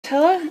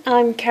katoa.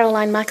 I'm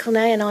Caroline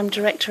McElnay and I'm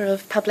Director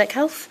of Public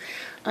Health,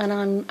 and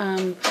I'm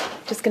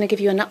just going to give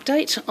you an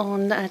update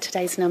on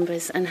today's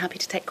numbers and happy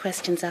to take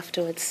questions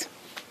afterwards.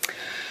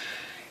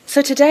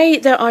 So today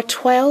there are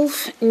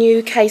 12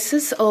 new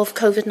cases of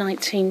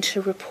Covid-19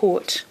 to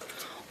report,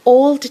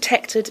 all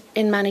detected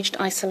in managed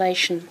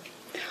isolation.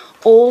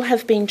 All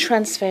have been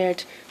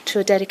transferred to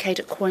a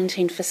dedicated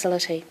quarantine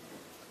facility.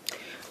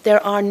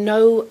 There are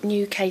no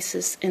new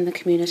cases in the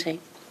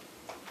community.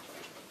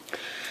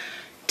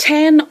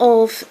 10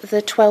 of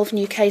the 12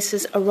 new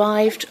cases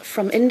arrived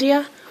from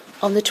India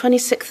on the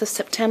 26th of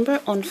September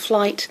on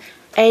flight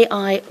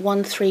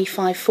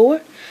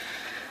AI1354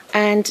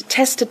 and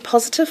tested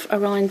positive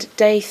around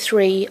day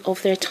 3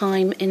 of their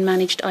time in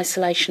managed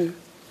isolation.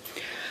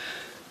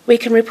 We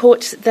can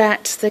report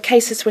that the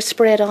cases were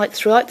spread out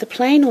throughout the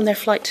plane on their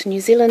flight to New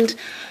Zealand,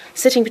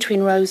 sitting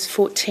between rows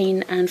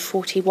 14 and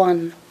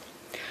 41.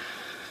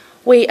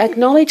 We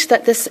acknowledge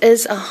that this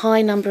is a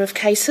high number of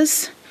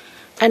cases,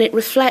 and it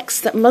reflects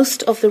that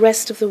most of the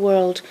rest of the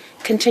world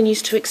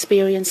continues to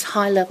experience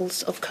high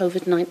levels of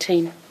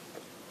COVID-19.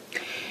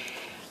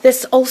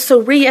 This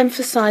also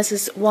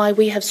re-emphasises why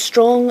we have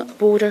strong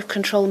border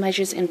control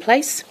measures in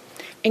place,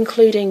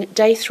 including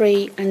day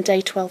 3 and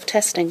day 12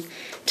 testing,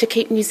 to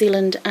keep New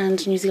Zealand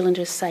and New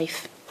Zealanders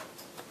safe.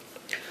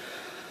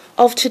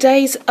 Of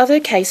today's other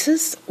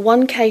cases,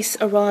 1 case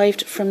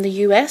arrived from the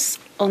US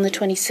on the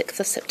 26th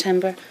of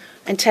September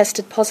and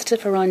tested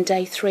positive around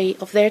day 3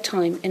 of their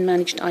time in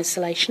managed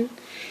isolation.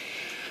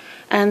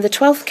 And the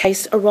 12th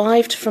case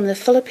arrived from the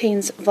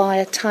Philippines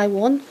via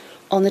Taiwan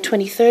on the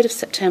 23rd of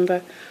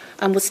September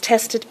and was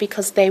tested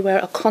because they were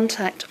a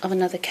contact of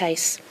another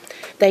case.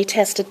 They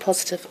tested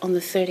positive on the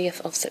 30th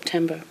of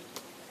September.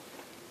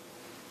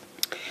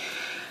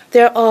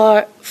 There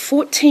are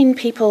 14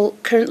 people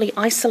currently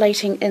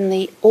isolating in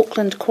the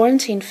Auckland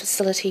quarantine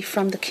facility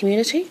from the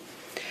community,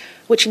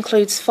 which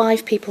includes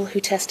 5 people who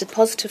tested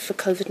positive for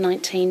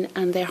COVID-19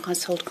 and their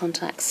household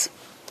contacts.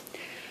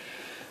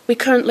 We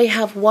currently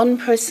have 1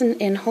 person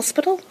in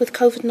hospital with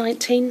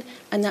COVID-19,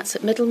 and that's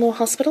at Middlemore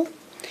Hospital.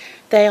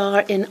 They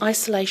are in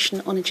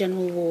isolation on a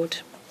general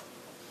ward.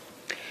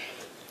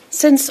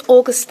 Since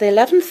August the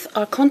 11th,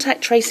 our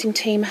contact tracing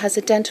team has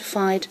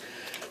identified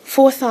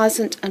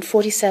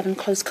 4,047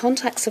 close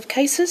contacts of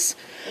cases,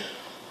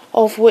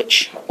 of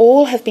which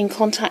all have been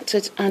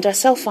contacted and are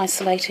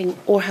self-isolating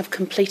or have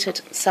completed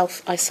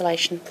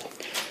self-isolation.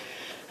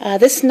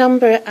 This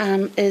number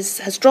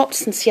has dropped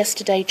since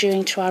yesterday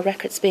due to our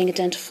records being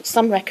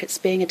some records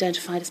being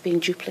identified as being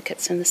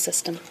duplicates in the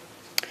system.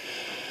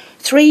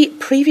 3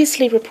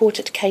 previously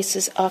reported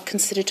cases are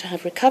considered to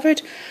have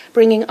recovered,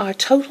 bringing our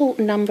total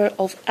number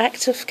of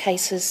active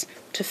cases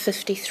to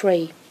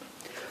 53.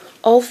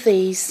 Of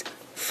these,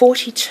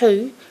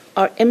 42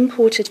 are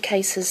imported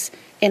cases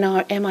in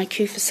our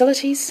MIQ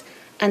facilities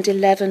and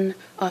 11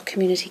 are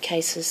community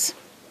cases.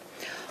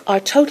 Our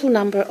total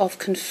number of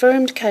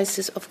confirmed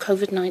cases of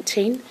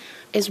COVID-19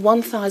 is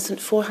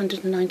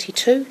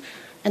 1,492,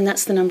 and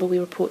that's the number we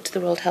report to the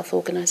World Health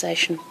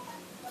Organization.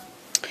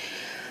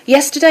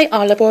 Yesterday,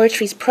 our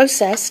laboratories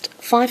processed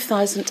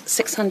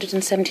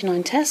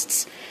 5,679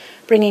 tests,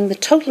 bringing the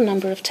total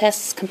number of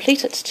tests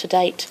completed to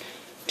date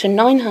to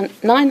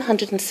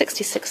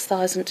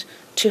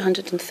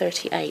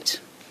 966,238.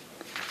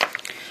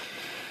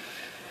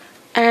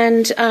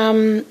 And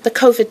the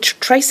COVID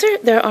tracer,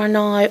 there are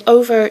now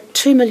over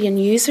 2 million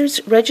users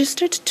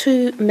registered,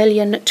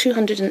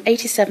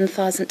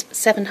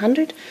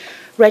 2,287,700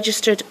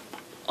 registered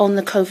on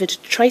the COVID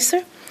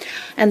tracer,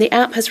 and the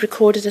app has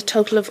recorded a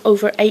total of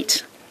over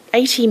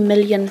 80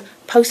 million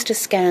poster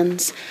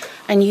scans,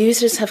 and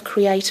users have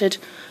created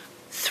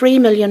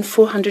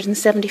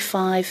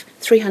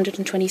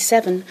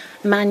 3,475,327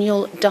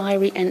 manual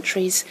diary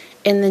entries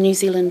in the New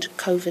Zealand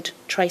COVID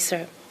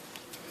tracer.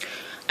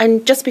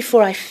 And just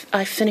before I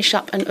finish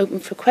up and open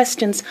for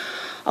questions,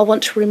 I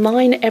want to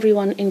remind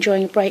everyone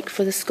enjoying a break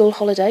for the school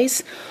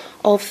holidays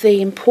of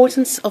the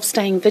importance of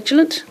staying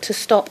vigilant to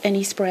stop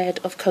any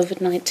spread of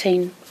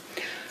COVID-19.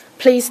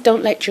 Please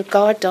don't let your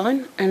guard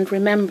down, and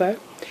remember,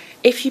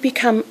 if you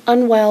become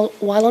unwell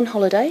while on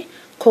holiday,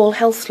 call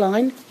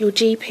Healthline, your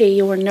GP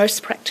or a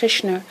nurse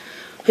practitioner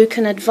who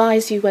can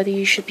advise you whether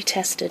you should be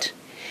tested.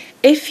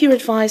 If you're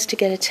advised to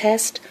get a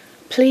test,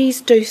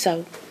 please do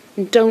so.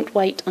 And don't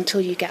wait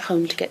until you get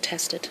home to get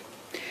tested.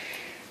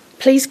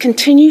 Please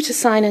continue to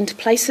sign into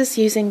places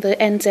using the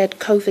NZ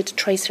COVID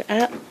Tracer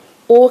app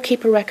or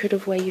keep a record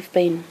of where you've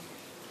been.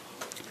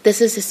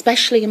 This is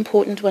especially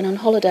important when on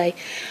holiday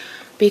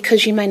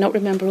because you may not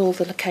remember all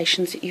the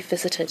locations that you've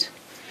visited.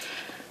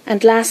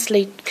 And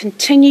lastly,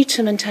 continue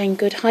to maintain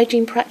good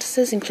hygiene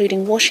practices,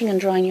 including washing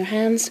and drying your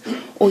hands,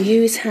 or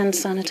use hand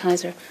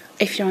sanitizer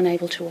if you're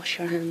unable to wash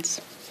your hands.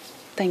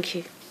 Thank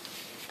you.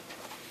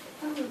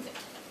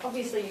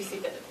 Obviously, you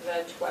said that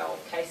the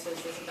 12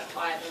 cases is a bit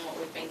higher than what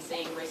we've been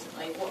seeing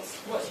recently. What's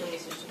your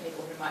message to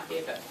people who might be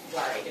a bit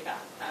worried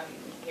about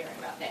hearing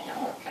about that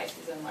number of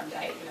cases in one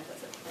day, even if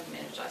it's in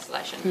managed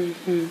isolation?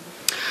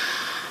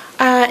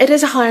 It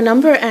is a higher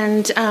number,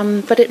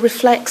 but it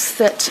reflects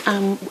that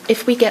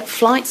if we get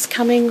flights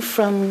coming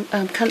from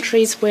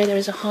countries where there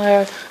is a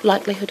higher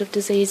likelihood of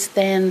disease,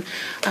 then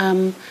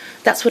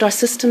that's what our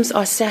systems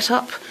are set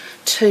up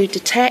to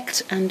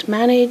detect and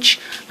manage.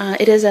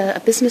 It is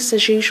a business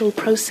as usual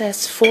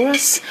process for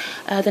us.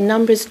 The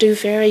numbers do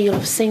vary. You'll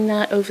have seen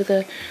that over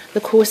the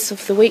course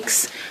of the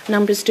weeks.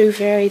 Numbers do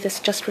vary. This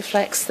just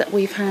reflects that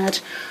we've had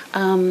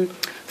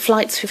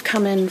flights who've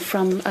come in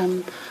from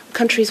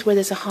countries where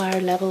there's a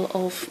higher level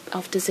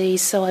of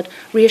disease. So I'd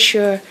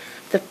reassure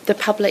the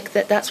public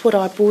that that's what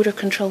our border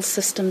control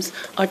systems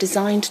are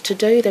designed to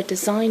do. They're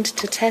designed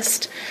to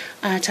test,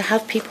 to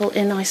have people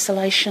in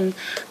isolation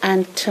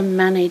and to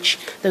manage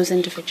those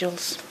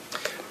individuals.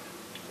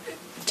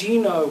 Do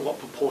you know what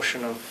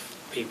proportion of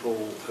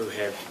people who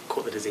have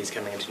caught the disease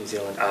coming into New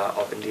Zealand are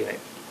of Indian,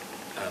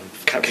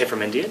 came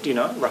from India? Do you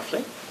know,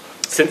 roughly,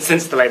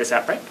 since the latest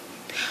outbreak?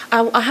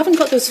 I haven't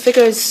got those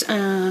figures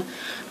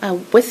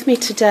with me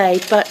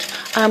today, but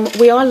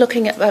we are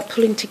looking at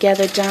pulling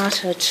together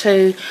data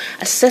to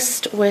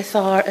assist with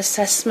our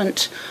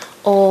assessment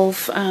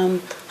of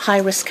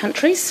high-risk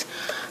countries.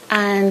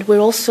 And we're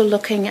also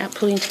looking at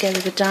pulling together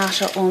the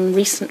data on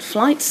recent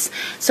flights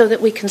so that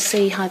we can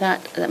see how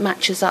that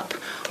matches up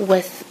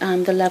with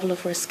the level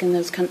of risk in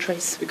those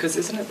countries. Because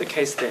isn't it the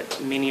case that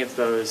many of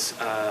those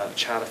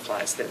charter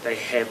flights that they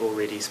have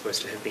already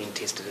supposed to have been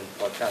tested and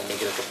found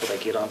negative before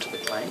they get onto the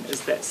plane?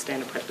 Is that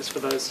standard practice for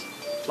those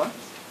flights?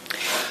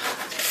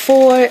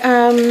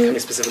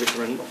 Specifically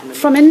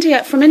from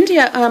India? From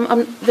India,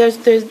 I'm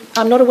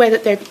not aware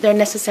that they're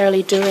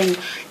necessarily doing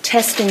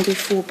testing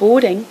before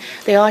boarding.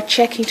 They are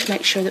checking to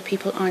make sure that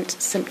people aren't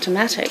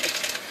symptomatic.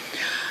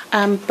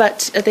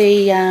 But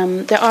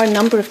there are a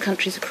number of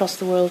countries across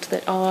the world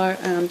that are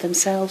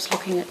themselves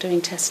looking at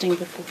doing testing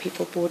before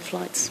people board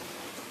flights.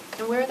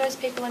 And where are those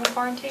people in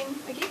quarantine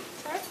again?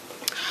 Sorry?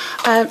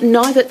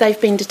 Now that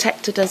they've been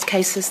detected as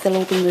cases, they'll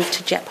all be moved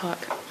to Jet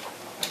Park.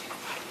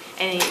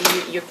 And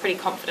you're pretty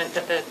confident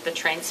that the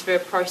transfer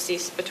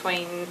process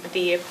between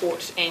the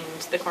airport and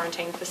the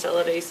quarantine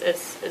facilities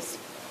is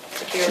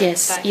secure?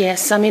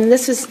 Yes. I mean,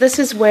 this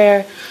is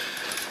where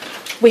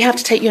we have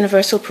to take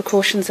universal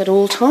precautions at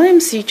all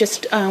times.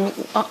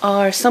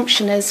 Our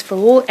assumption is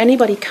for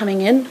anybody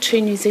coming in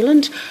to New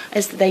Zealand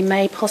is that they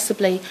may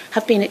possibly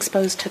have been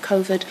exposed to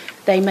COVID.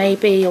 They may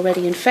be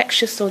already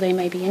infectious or they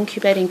may be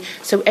incubating.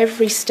 So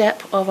every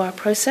step of our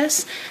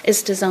process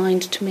is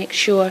designed to make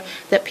sure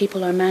that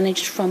people are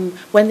managed from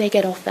when they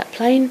get off that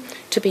plane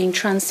to being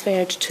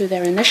transferred to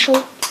their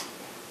initial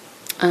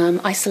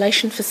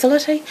isolation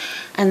facility,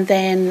 and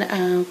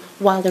then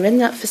while they're in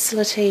that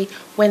facility,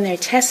 when they're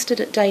tested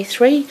at day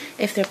 3,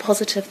 if they're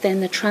positive,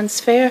 then the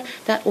transfer,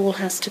 that all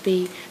has to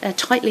be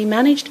tightly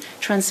managed,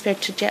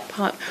 transferred to Jet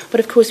Park. But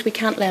of course we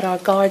can't let our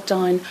guard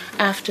down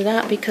after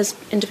that because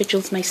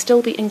individuals may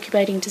still be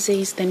incubating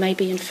disease, they may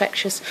be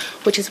infectious,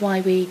 which is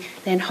why we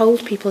then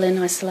hold people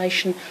in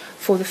isolation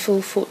for the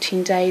full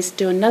 14 days,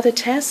 do another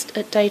test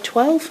at day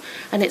 12,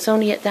 and it's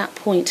only at that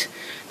point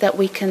that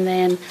we can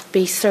then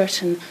be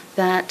certain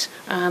that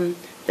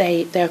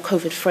they're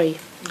COVID-free,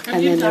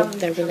 and then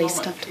they're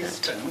released after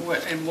that.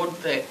 And would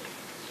that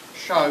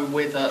show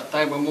whether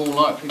they were more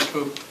likely to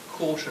have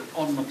caught it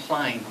on the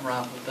plane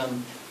rather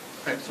than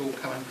perhaps all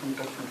coming from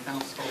different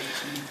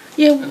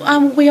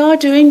households? We are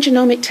doing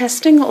genomic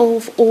testing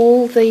of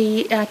all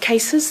the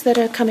cases that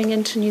are coming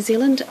into New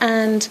Zealand,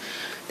 and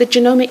the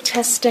genomic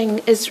testing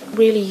is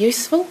really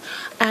useful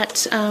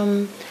at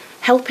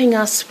helping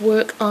us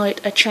work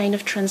out a chain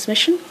of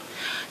transmission.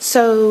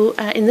 So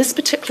in this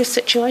particular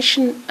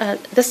situation,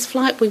 this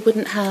flight, we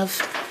wouldn't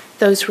have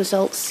those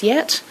results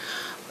yet,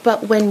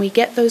 but when we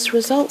get those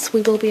results,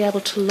 we will be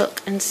able to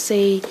look and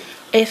see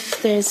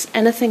if there's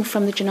anything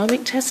from the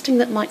genomic testing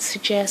that might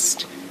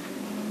suggest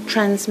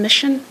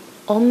transmission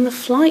on the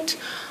flight.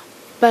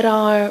 But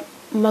our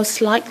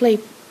most likely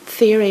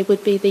theory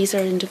would be these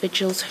are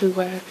individuals who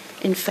were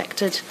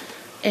infected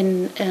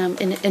in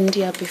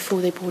India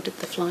before they boarded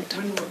the flight.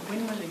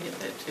 When will you get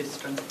that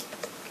testing?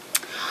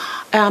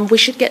 We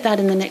should get that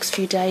in the next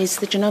few days.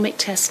 The genomic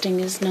testing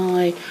is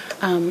now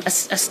a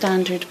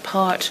standard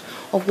part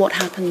of what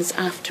happens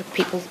after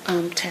people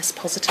test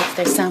positive.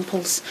 Their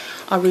samples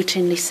are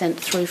routinely sent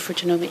through for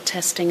genomic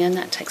testing, and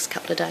that takes a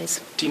couple of days.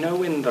 Do you know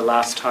when the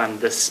last time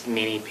this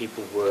many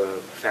people were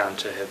found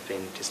to have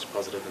been tested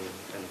positive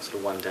in sort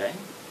of one day?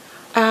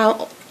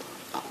 No,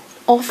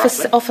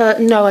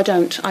 I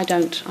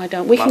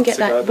don't. We can get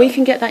that. We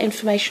can get that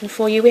information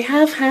for you. We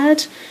have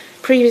had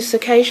previous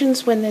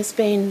occasions when there's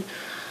been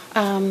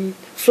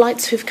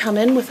flights who've come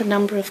in with a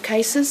number of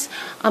cases.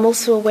 I'm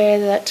also aware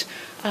that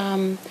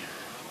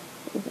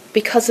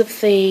because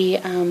of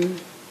the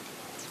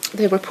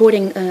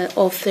reporting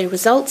of the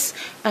results,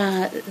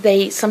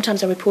 they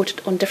sometimes are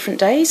reported on different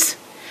days.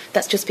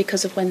 That's just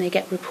because of when they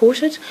get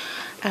reported.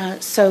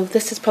 So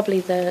this is probably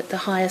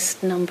the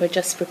highest number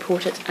just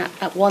reported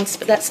at once,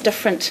 but that's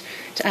different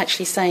to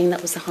actually saying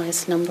that was the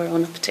highest number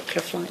on a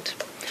particular flight.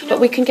 But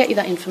we can get you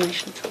that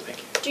information. Thank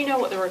you. Do you know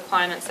what the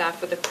requirements are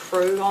for the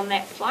crew on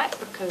that flight?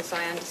 Because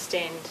I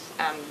understand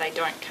they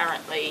don't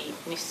currently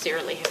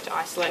necessarily have to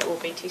isolate or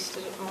be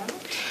tested at the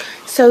moment.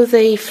 So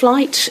the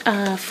flight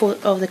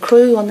of the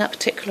crew on that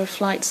particular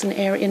flight's an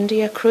Air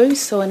India crew,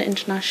 so an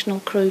international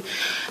crew.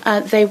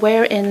 They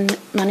were in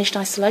managed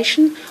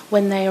isolation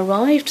when they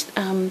arrived.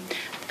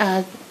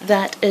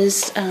 That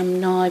is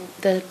now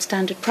the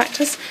standard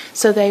practice.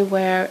 So they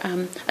were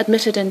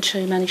admitted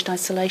into managed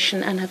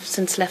isolation and have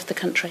since left the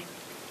country.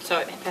 So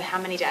for how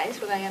many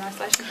days were they in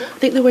isolation for? I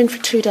think they were in for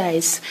 2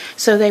 days.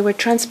 So they were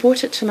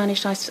transported to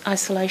managed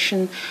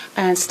isolation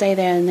and stay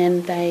there, and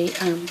then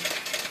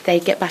they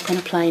get back on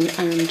a plane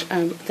and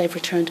they've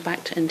returned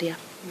back to India.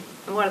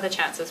 And what are the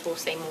chances we'll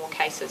see more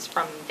cases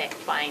from that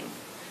plane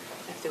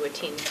if there were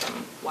 10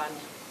 from one?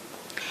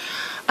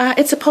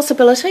 It's a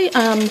possibility.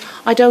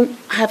 I don't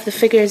have the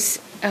figures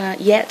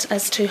yet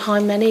as to how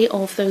many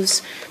of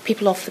those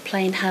people off the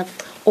plane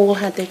have all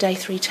had their day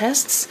 3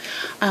 tests,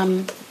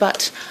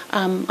 but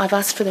I've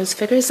asked for those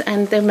figures,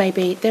 and there may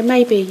be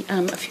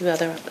a few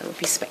other. That would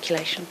be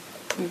speculation.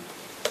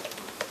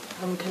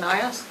 Can I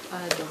ask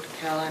Dr.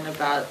 Caroline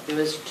about, there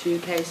was 2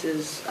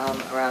 cases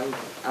around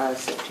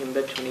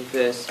September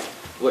 21st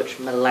which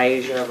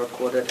Malaysia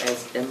recorded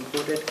as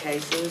imported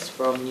cases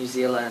from New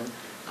Zealand,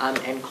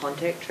 and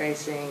contact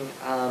tracing,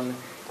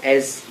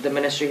 as the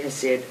ministry has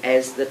said,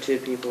 as the 2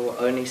 people were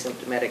only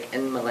symptomatic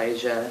in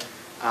Malaysia,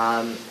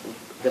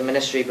 the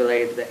ministry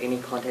believed that any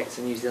contacts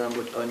in New Zealand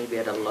would only be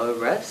at a low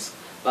risk,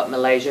 but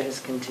Malaysia has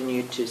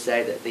continued to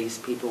say that these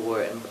people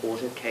were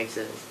imported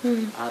cases.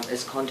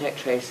 Is contact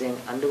tracing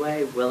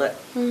underway? Will it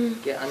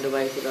get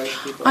underway for those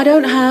people? I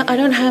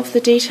don't have the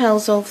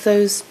details of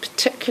those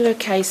particular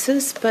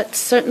cases, but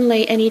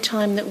certainly any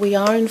time that we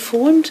are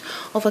informed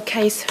of a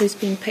case who's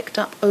been picked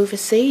up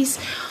overseas,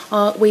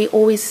 we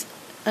always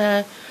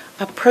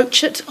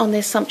approach it on the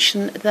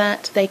assumption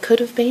that they could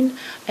have been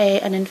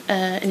an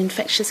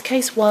infectious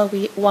case while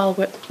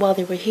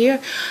they were here,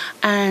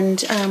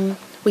 and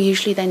we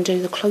usually then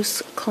do the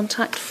close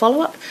contact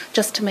follow-up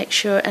just to make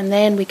sure, and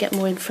then we get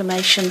more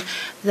information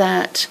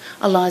that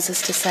allows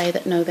us to say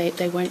that no,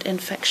 they weren't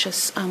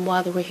infectious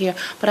while they were here.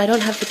 But I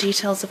don't have the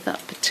details of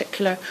that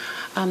particular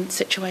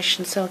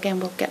situation, so again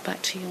we'll get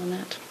back to you on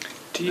that.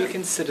 Do you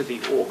consider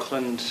the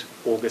Auckland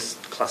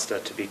August cluster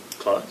to be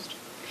closed?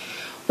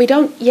 We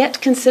don't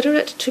yet consider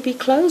it to be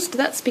closed.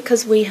 That's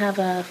because we have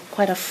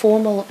quite a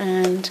formal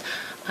and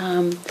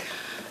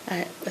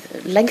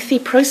lengthy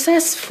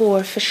process for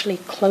officially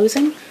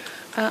closing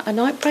an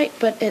outbreak,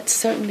 but it's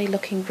certainly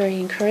looking very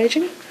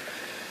encouraging,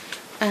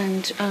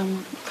 and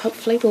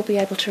hopefully we'll be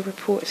able to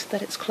report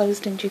that it's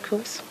closed in due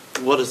course.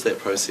 What is that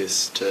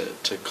process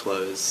to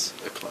close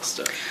a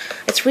cluster?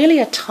 It's really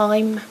a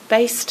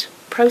time-based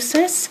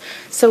process,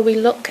 so we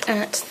look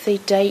at the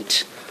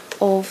date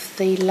of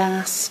the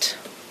last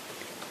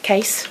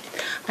case,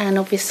 and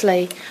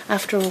obviously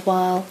after a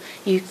while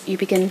you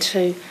begin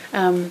to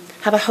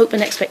have a hope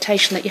and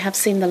expectation that you have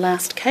seen the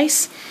last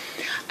case,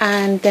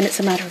 and then it's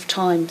a matter of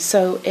time.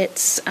 So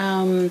it's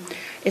a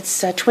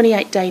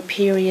 28-day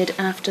period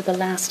after the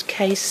last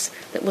case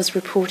that was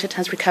reported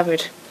has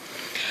recovered.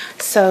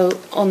 So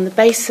on the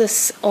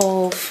basis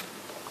of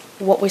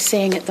what we're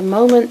seeing at the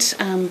moment,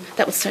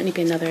 that would certainly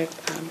be another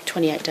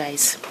 28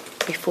 days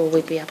before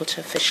we'd be able to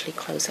officially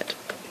close it.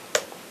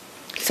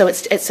 So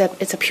it's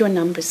a pure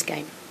numbers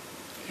game.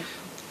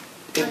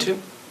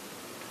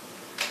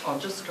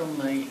 Just on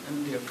the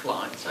India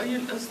flight, so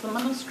is the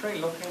ministry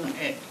looking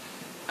at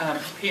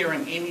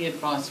preparing any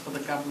advice for the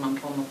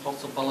government on the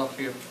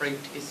possibility of free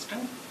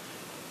testing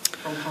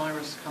from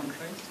high-risk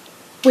countries?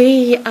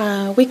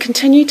 We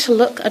continue to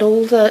look at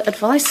all the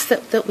advice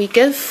that we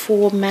give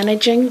for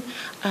managing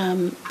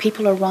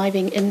people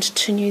arriving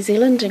into New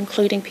Zealand,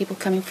 including people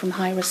coming from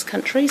high-risk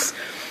countries.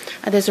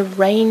 There's a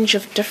range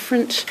of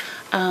different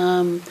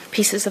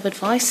pieces of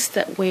advice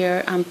that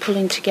we're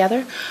pulling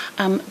together.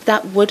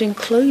 That would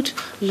include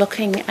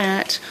looking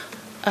at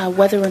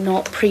whether or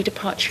not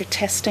pre-departure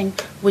testing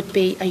would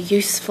be a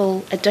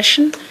useful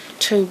addition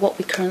to what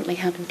we currently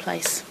have in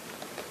place.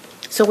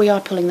 So we are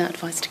pulling that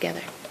advice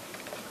together.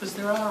 Because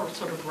there are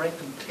sort of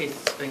rapid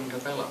tests being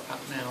developed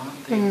up now,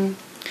 aren't there?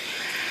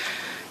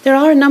 There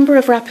are a number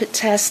of rapid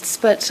tests,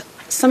 but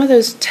some of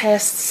those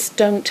tests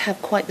don't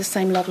have quite the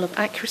same level of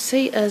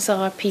accuracy as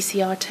our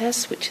PCR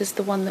test, which is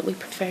the one that we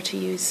prefer to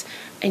use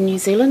in New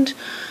Zealand.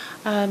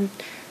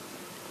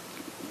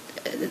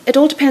 It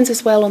all depends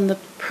as well on the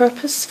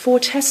purpose for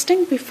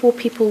testing before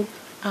people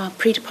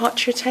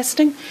pre-departure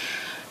testing.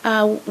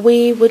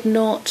 We would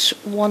not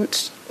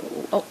want,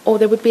 or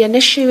there would be an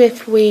issue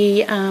if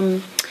we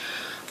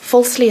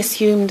falsely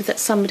assumed that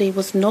somebody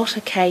was not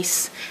a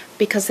case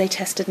because they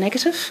tested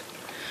negative.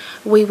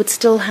 We would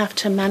still have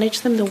to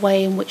manage them the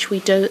way in which we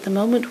do at the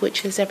moment,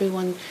 which is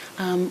everyone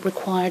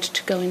required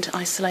to go into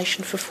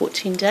isolation for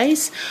 14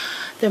 days.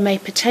 There may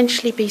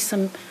potentially be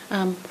some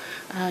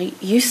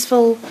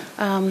useful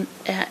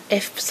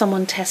if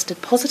someone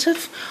tested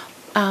positive,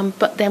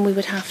 but then we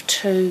would have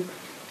to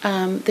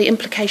the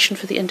implication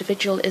for the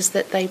individual is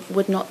that they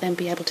would not then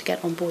be able to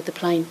get on board the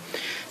plane.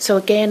 So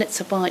again, it's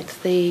about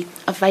the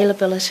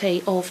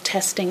availability of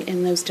testing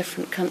in those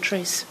different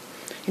countries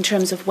in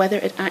terms of whether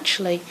it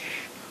actually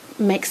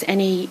makes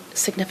any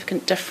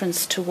significant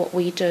difference to what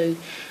we do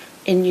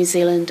in New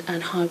Zealand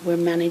and how we're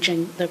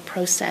managing the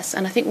process.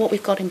 And I think what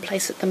we've got in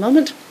place at the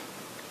moment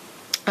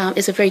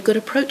is a very good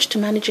approach to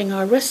managing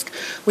our risk.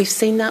 We've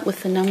seen that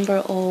with the number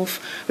of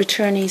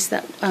returnees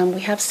that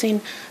we have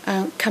seen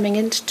coming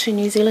into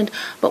New Zealand,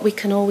 but we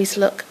can always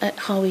look at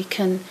how we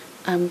can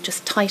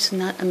just tighten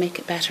that and make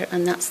it better,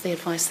 and that's the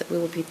advice that we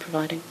will be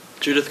providing.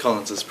 Judith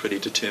Collins is pretty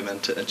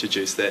determined to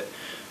introduce that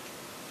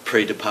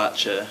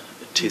pre-departure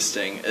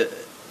testing.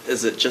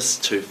 Is it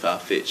just too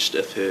far-fetched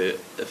if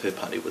her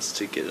party was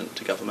to get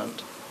into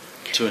government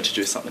to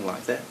introduce something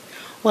like that?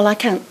 Well, I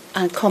can't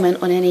comment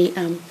on any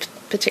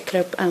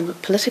particular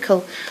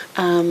political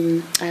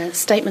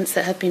statements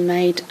that have been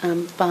made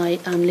by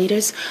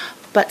leaders,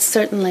 but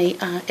certainly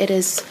it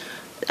is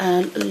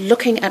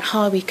looking at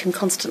how we can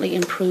constantly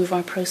improve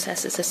our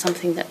processes is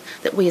something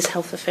that we as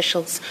health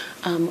officials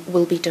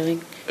will be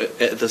doing.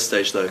 At this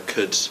stage, though,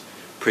 could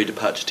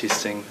pre-departure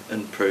testing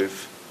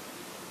improve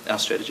our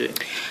strategy?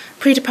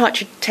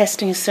 Pre-departure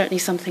testing is certainly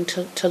something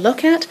to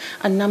look at.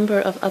 A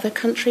number of other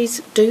countries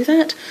do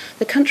that.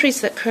 The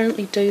countries that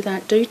currently do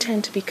that do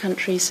tend to be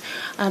countries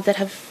that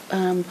have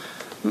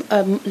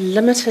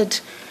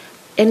limited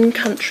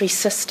in-country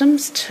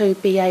systems to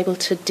be able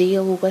to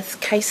deal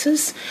with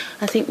cases.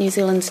 I think New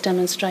Zealand's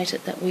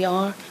demonstrated that we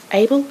are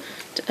able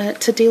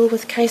to deal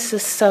with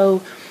cases,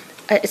 so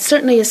it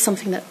certainly is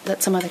something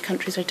that some other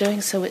countries are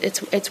doing, so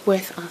it's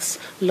worth us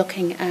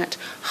looking at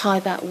how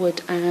that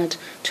would add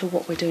to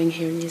what we're doing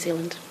here in New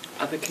Zealand.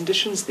 Are the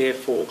conditions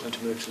therefore going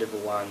to move to level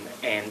 1,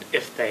 and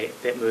if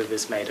that move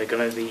is made, are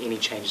going to be any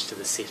changes to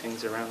the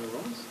settings around the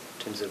rooms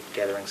in terms of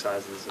gathering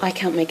sizes? I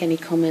can't make any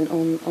comment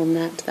on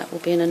that. That will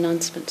be an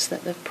announcement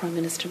that the Prime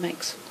Minister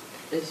makes.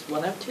 Is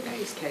one of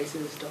today's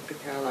cases, Dr.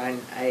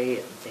 Caroline,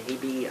 a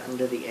baby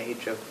under the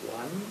age of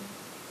 1?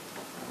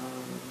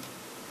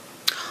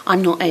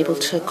 I'm not able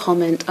to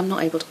comment. I'm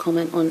not able to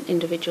comment on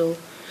individual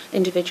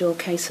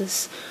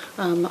cases.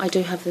 I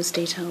do have those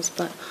details,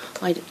 but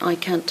I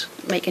can't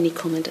make any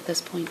comment at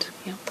this point.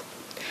 Yeah.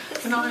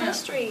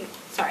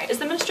 Is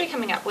the ministry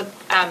coming up with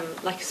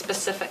like a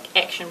specific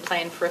action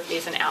plan for if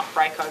there's an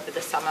outbreak over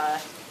the summer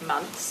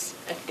months,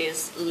 if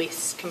there's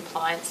less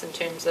compliance in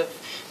terms of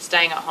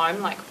staying at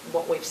home, like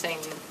what we've seen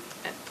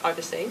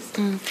overseas?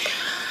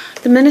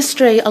 The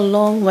ministry,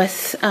 along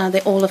with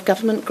the All of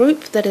Government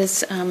group that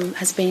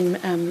has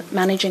been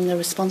managing the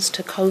response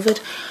to COVID,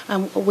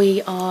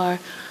 we are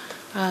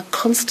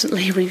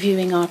constantly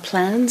reviewing our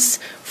plans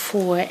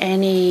for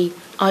any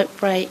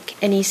outbreak,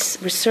 any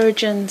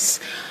resurgence,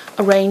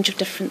 a range of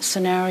different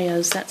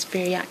scenarios. That's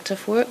very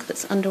active work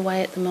that's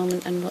underway at the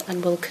moment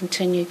and will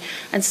continue.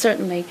 And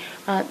certainly,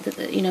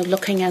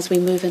 looking as we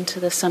move into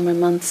the summer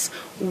months,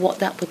 what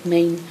that would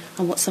mean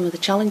and what some of the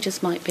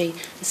challenges might be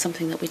is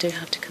something that we do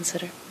have to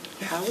consider.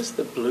 How is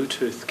the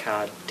Bluetooth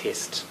card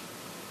test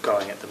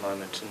going at the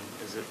moment, and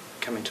is it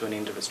coming to an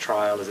end of its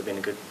trial? Has it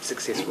been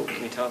successful?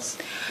 Can you tell us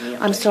any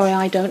updates? I'm sorry,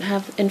 I don't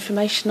have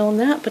information on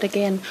that, but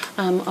again,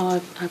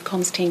 our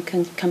comms team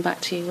can come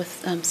back to you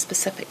with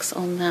specifics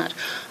on that.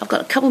 I've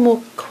got a couple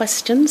more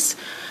questions.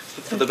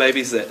 For the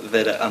babies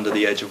that are under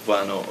the age of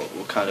 1 or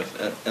kind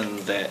of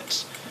in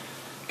that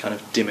kind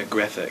of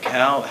demographic,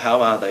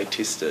 how are they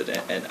tested,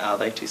 and are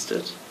they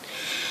tested?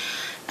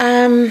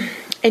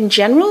 In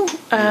general,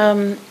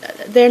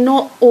 they're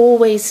not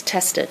always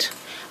tested,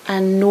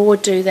 and nor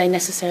do they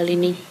necessarily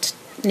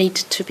need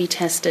to be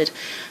tested.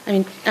 I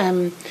mean,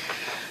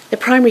 the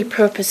primary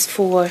purpose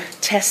for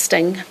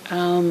testing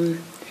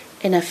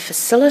in a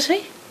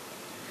facility,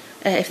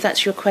 if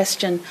that's your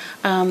question,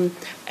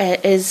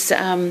 is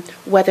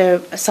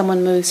whether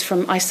someone moves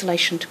from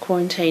isolation to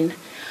quarantine.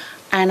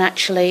 And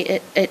actually,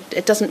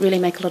 it doesn't really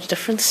make a lot of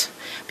difference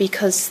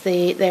because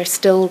they're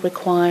still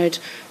required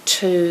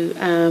to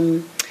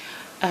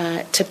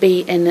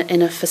be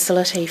in a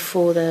facility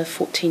for the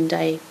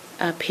 14-day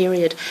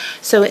period.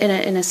 So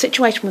in a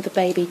situation with a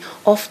baby,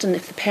 often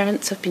if the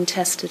parents have been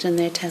tested and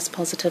they're test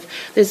positive,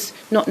 there's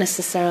not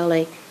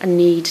necessarily a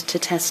need to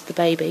test the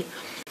baby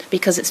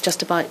because it's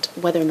just about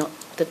whether or not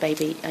the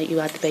baby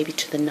you add the baby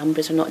to the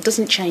numbers or not. It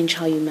doesn't change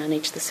how you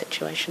manage the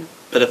situation.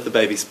 But if the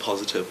baby's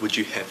positive, would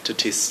you have to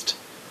test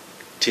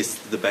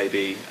the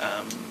baby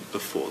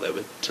before they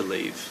were to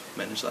leave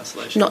managed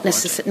isolation? Not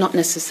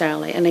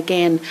necessarily. And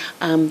again,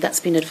 that's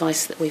been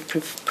advice that we've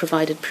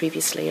provided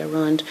previously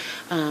around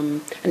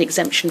an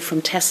exemption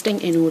from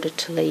testing in order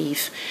to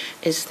leave,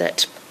 is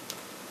that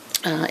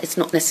it's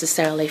not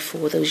necessarily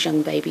for those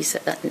young babies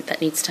that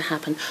needs to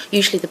happen.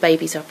 Usually the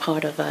babies are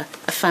part of a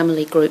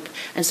family group,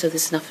 and so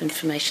there's enough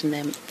information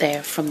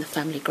there from the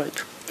family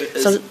group.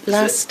 Is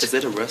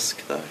that a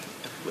risk, though,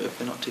 if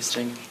we're not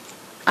testing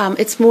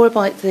It's more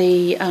about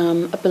the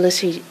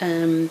ability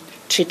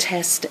to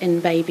test in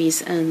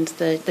babies and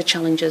the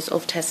challenges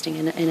of testing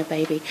in a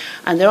baby.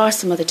 And there are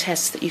some other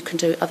tests that you can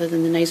do other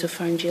than the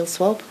nasopharyngeal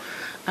swab,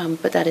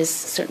 but that is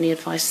certainly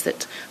advice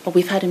that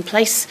we've had in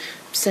place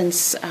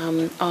since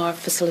our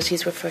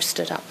facilities were first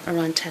stood up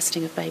around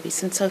testing of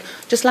babies. And so,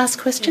 just last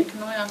question. Yeah,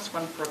 can I ask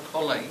one for a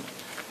colleague?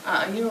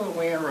 Are you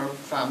aware of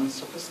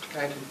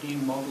sophisticated new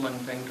modelling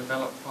being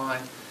developed by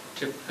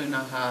Te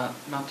Pūnaha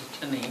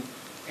Matatini,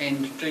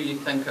 and do you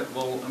think it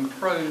will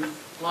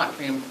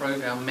likely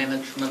improve our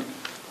management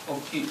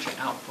of future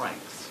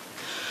outbreaks?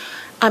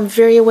 I'm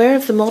very aware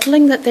of the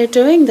modelling that they're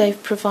doing.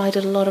 They've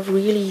provided a lot of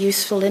really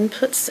useful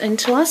inputs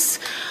into us.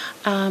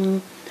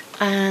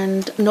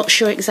 And I'm not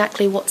sure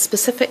exactly what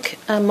specific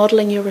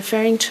modelling you're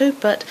referring to,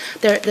 but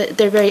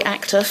they're very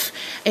active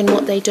in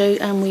what they do,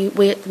 and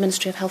we at the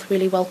Ministry of Health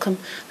really welcome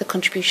the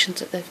contributions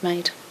that they've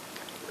made.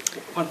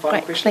 One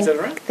final question, is that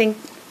all right?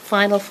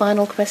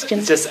 Final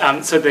question. Just,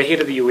 so the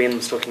head of the UN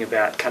was talking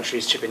about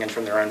countries chipping in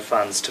from their own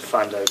funds to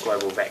fund a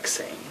global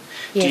vaccine.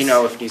 Yes. Do you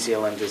know if New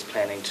Zealand is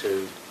planning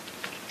to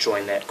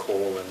join that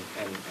call and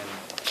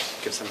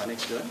give some money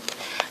to do it?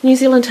 New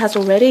Zealand has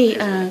already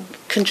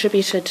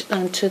contributed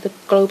to the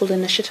global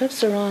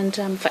initiatives around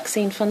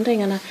vaccine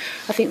funding, and I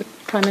think the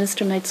Prime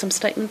Minister made some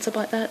statements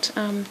about that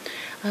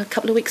a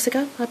couple of weeks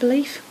ago, I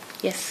believe.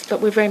 Yes,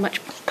 but we're very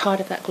much part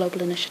of that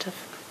global initiative.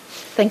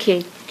 Thank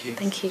you. Thank you.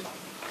 Thank you.